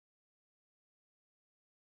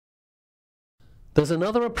there's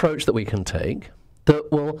another approach that we can take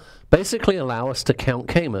that will basically allow us to count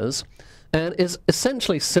k-mers and is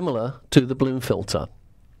essentially similar to the Bloom filter.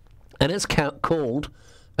 And it's called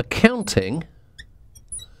a counting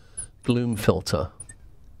Bloom filter.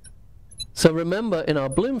 So remember, in our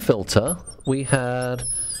Bloom filter, we had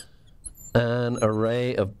an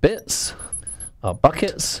array of bits, our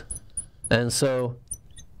buckets, and so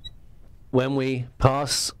when we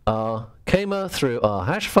pass our k-mer through our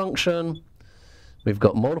hash function, we've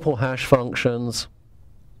got multiple hash functions.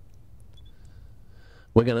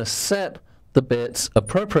 We're going to set the bits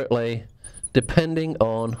appropriately depending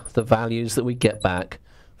on the values that we get back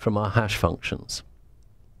from our hash functions.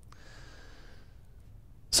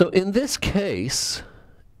 So in this case,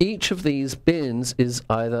 each of these bins is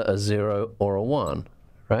either a 0 or a 1,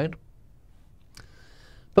 right?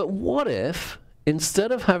 But what if,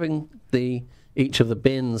 instead of having each of the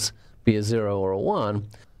bins be a 0 or a 1,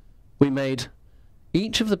 we made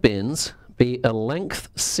each of the bins be a length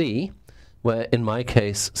c, where in my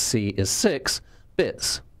case c is 6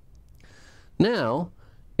 bits. Now,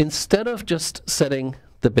 instead of just setting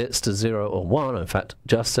the bits to 0 or 1, in fact,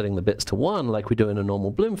 just setting the bits to 1 like we do in a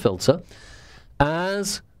normal Bloom filter,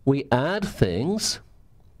 as we add things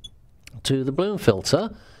to the Bloom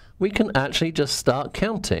filter, we can actually just start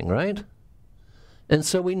counting, right? And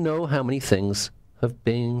so we know how many things have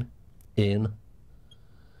been in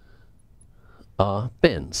our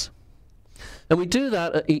bins. And we do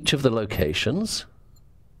that at each of the locations,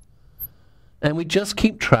 and we just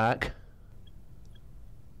keep track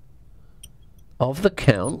of the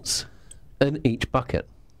counts in each bucket.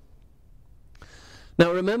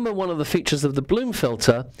 Now remember, one of the features of the Bloom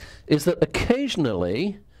filter is that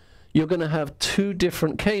occasionally you're going to have two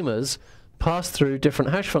different k-mers pass through different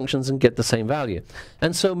hash functions and get the same value.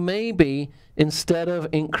 And so maybe instead of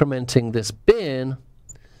incrementing this bin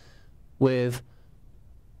with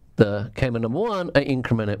the k-mer number 1, I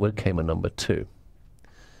increment it with k-mer number 2.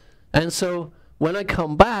 And so when I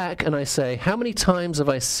come back and I say, how many times have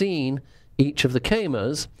I seen each of the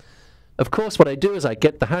k-mers? Of course, what I do is I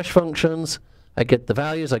get the hash functions, I get the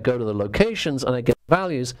values, I go to the locations, and I get the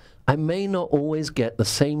values. I may not always get the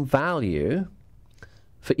same value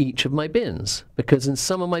for each of my bins, because in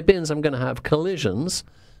some of my bins I'm going to have collisions,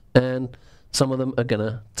 and some of them are going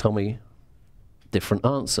to tell me different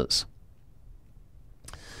answers.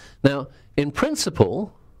 Now, in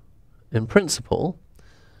principle,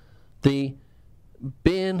 the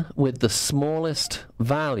bin with the smallest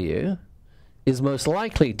value is most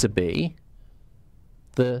likely to be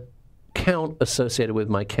the count associated with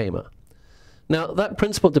my k-mer. Now, that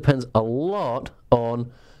principle depends a lot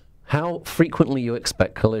on how frequently you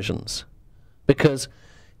expect collisions. Because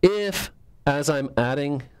if, as I'm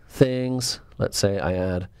adding things, let's say I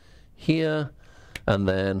add here, and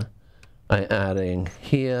then I'm adding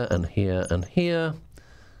here and here and here,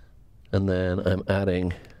 and then I'm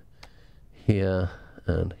adding here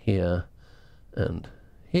and here and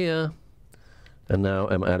here, and now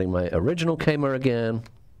I'm adding my original k-mer again,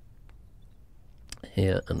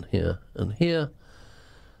 here and here and here.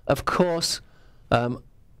 Of course,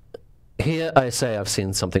 here I say I've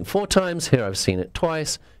seen something 4 times, here I've seen it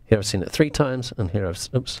twice, here I've seen it 3 times, and here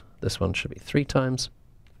oops, this one should be 3 times.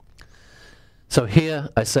 So here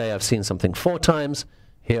I say I've seen something 4 times,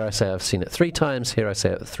 here I say I've seen it 3 times, here I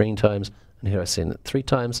say it 3 times, and here I've seen it 3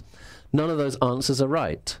 times. None of those answers are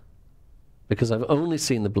right, because I've only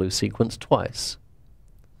seen the blue sequence twice.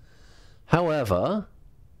 However,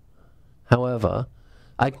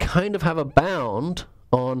 I kind of have a bound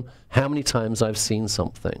on how many times I've seen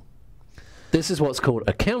something. This is what's called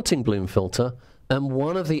a counting Bloom filter, and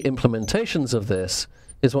one of the implementations of this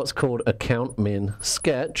is what's called a count min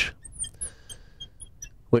sketch,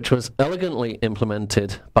 which was elegantly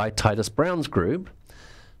implemented by Titus Brown's group,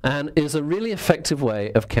 and is a really effective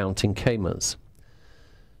way of counting k-mers.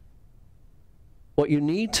 What you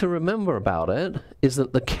need to remember about it is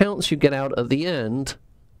that the counts you get out at the end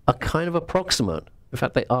are kind of approximate. In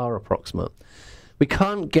fact, they are approximate. We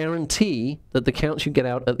can't guarantee that the counts you get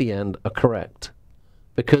out at the end are correct,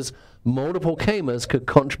 because multiple k-mers could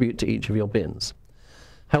contribute to each of your bins.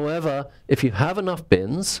 However, if you have enough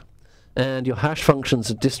bins and your hash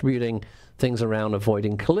functions are distributing things around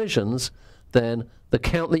avoiding collisions, then the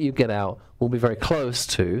count that you get out will be very close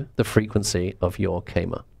to the frequency of your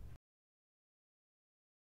k-mer.